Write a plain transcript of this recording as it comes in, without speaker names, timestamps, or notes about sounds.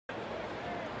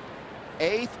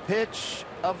8th pitch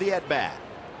of the at-bat.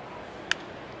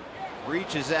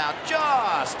 Reaches out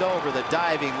just over the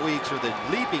diving Weeks, or the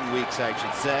leaping Weeks, I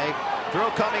should say. Throw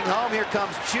coming home. Here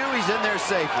comes Choo. He's in there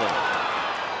safely.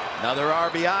 Another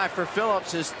RBI for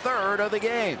Phillips, his 3rd of the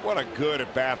game. What a good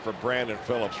at bat for Brandon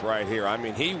Phillips right here. I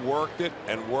mean, he worked it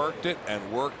and worked it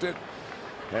and worked it,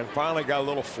 and finally got a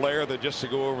little flair that just to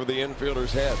go over the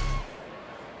infielder's head.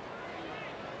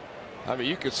 I mean,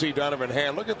 you can see Donovan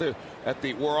Hand. Look at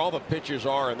where all the pitchers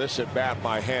are in this at bat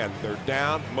by Hand. They're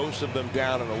down, most of them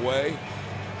down and away.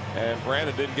 And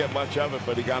Brandon didn't get much of it,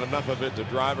 but he got enough of it to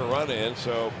drive a run in.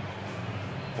 So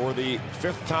for the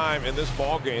 5th time in this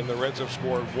ball game, the Reds have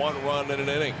scored 1 run in an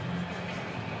inning.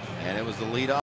 And it was the leadoff.